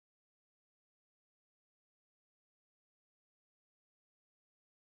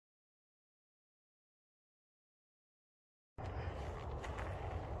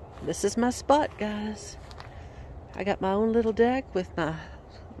This is my spot, guys. I got my own little deck with my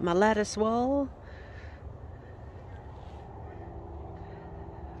lattice wall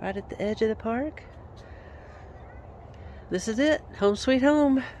right at the edge of the park. This is it. Home sweet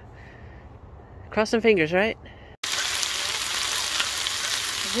home. Crossing fingers, right?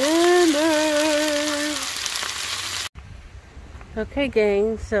 Dinner! Okay,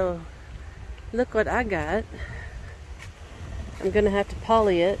 gang, so look what I got. I'm gonna have to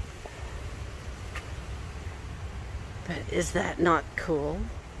poly it. But is that not cool?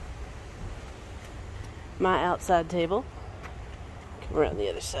 My outside table. Come around the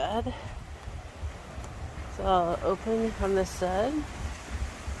other side. So I'll open from this side.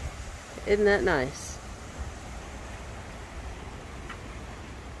 Isn't that nice?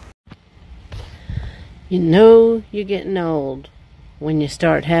 You know you're getting old when you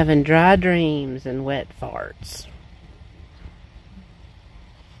start having dry dreams and wet farts.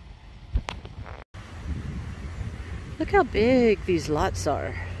 Look how big these lots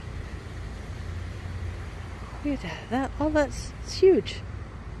are. Look at that. All that's huge.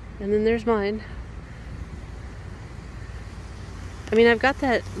 And then there's mine. I mean, I've got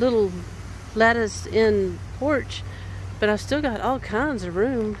that little lattice in porch, but I've still got all kinds of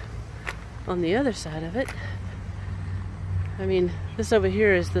room on the other side of it. I mean, this over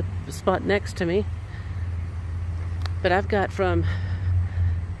here is the spot next to me. But I've got from,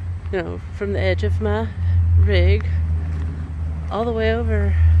 you know, from the edge of my rig all the way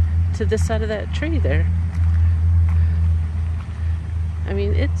over to this side of that tree there. I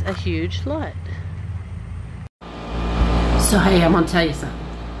mean, it's a huge lot. So hey, I'm gonna tell you something.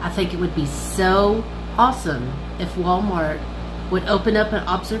 I think it would be so awesome if Walmart would open up an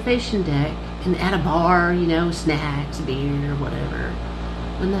observation deck and add a bar, you know, snacks, beer, whatever.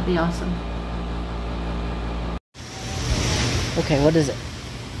 Wouldn't that be awesome? Okay, what is it?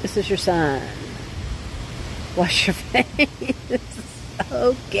 This is your sign. Wash your face.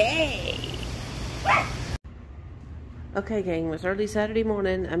 Okay. Okay, gang, it was early Saturday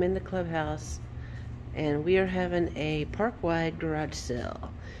morning. I'm in the clubhouse, and we are having a park-wide garage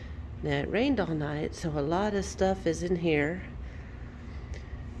sale. Now, it rained all night, so a lot of stuff is in here.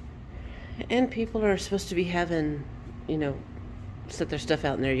 And people are supposed to be having, you know, set their stuff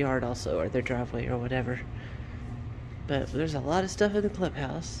out in their yard also, or their driveway, or whatever. But there's a lot of stuff in the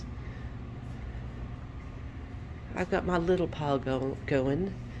clubhouse. I've got my little pile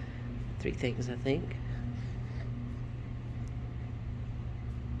going. 3 things, I think.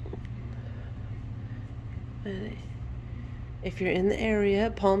 If you're in the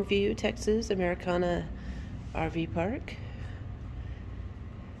area, Palm View, Texas, Americana RV Park.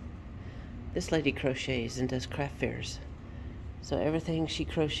 This lady crochets and does craft fairs. So everything she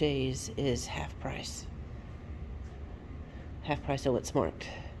crochets is half price. Half price of what's marked.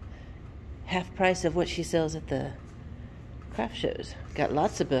 Half price of what she sells at the craft shows. Got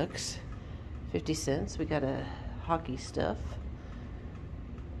lots of books. 50 cents. We got a hockey stuff.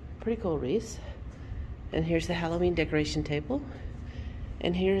 Pretty cool wreaths. And here's the Halloween decoration table.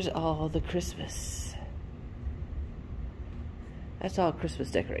 And here's all the Christmas. That's all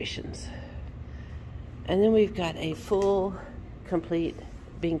Christmas decorations. And then we've got a full, complete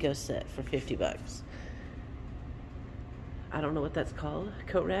bingo set for 50 bucks. I don't know what that's called.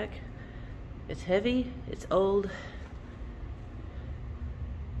 Coat rack. It's heavy. It's old.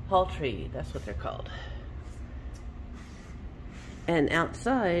 Hall tree. That's what they're called. And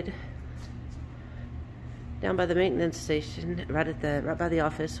outside, down by the maintenance station, right by the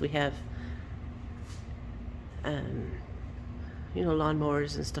office, we have, you know,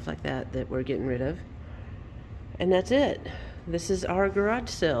 lawnmowers and stuff like that that we're getting rid of. And that's it. This is our garage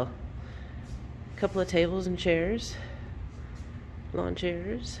sale. A couple of tables and chairs, lawn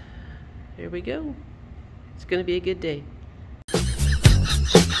chairs. Here we go. It's gonna be a good day.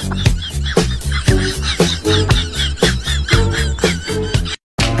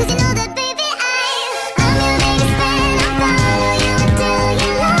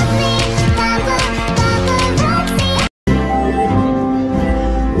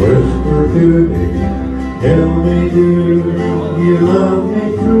 Tell me, do you love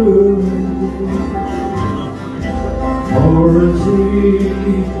me true? Or is he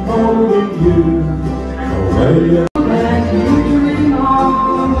holding you away?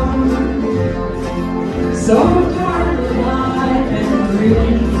 So tired of life and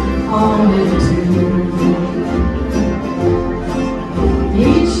dreaming on into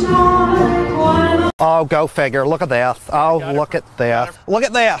each night while Oh, go figure. Look at this. Oh, look at this. Look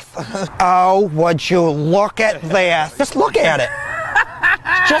at this. Oh, would you look at this? Just look at it.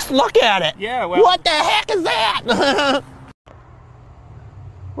 Just look at it. Yeah, well. What the heck is that?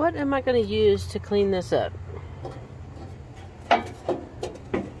 what am I going to use to clean this up?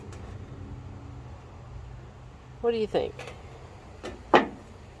 What do you think?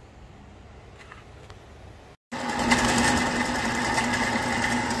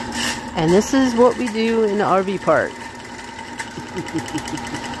 And this is what we do in the RV park.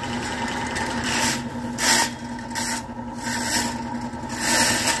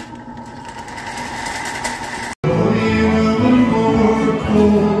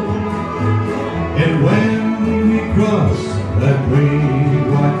 And when we cross that great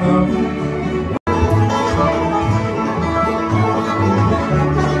white mountain,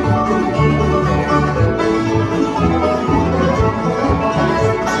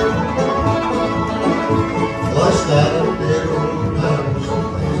 flush that little house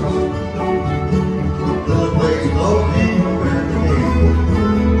to the place no anywhere to be.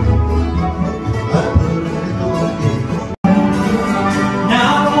 I put it in the game.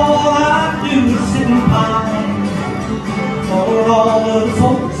 Now all I do is sit and pine for all of the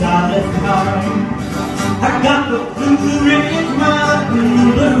folks I left behind. I got the Blue Ridge Mountain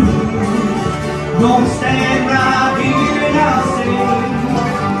Blues. Gonna stand right here and I'll say,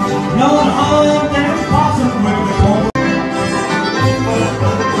 no one hunt them possum with the corn.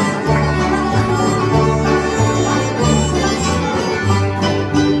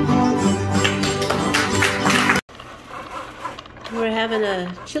 We're having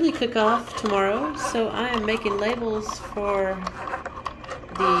a chili cook-off tomorrow, so I am making labels for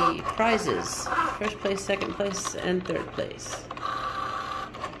the prizes. First place, second place, and third place.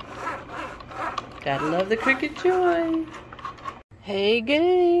 Gotta love the cricket joy. Hey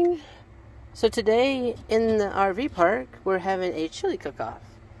gang! So today in the RV park, we're having a chili cook-off.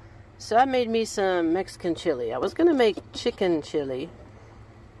 So I made me some Mexican chili. I was gonna make chicken chili,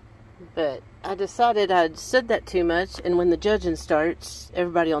 but I decided I'd said that too much, and when the judging starts,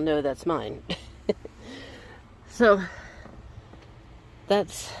 everybody will know that's mine. So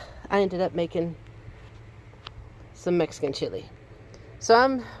I ended up making some Mexican chili. So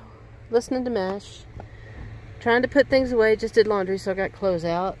I'm listening to MASH, trying to put things away. Just did laundry, so I got clothes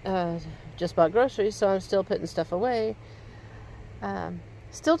out. Just bought groceries, so I'm still putting stuff away.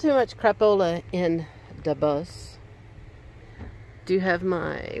 Still too much crapola in the bus. Do have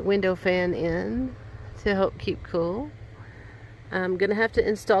my window fan in to help keep cool. I'm gonna have to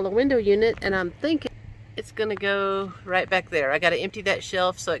install a window unit, and I'm thinking it's gonna go right back there. I gotta empty that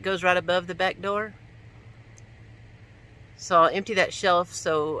shelf so it goes right above the back door. So I'll empty that shelf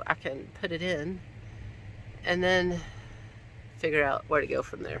so I can put it in, and then figure out where to go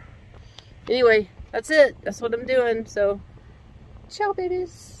from there. Anyway, that's it. That's what I'm doing. So, ciao,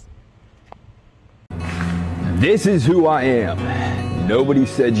 babies. This is who I am. Nobody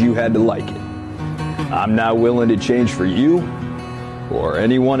said you had to like it. I'm not willing to change for you or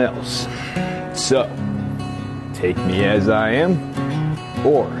anyone else. So, take me as I am,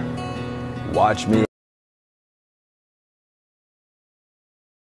 or watch me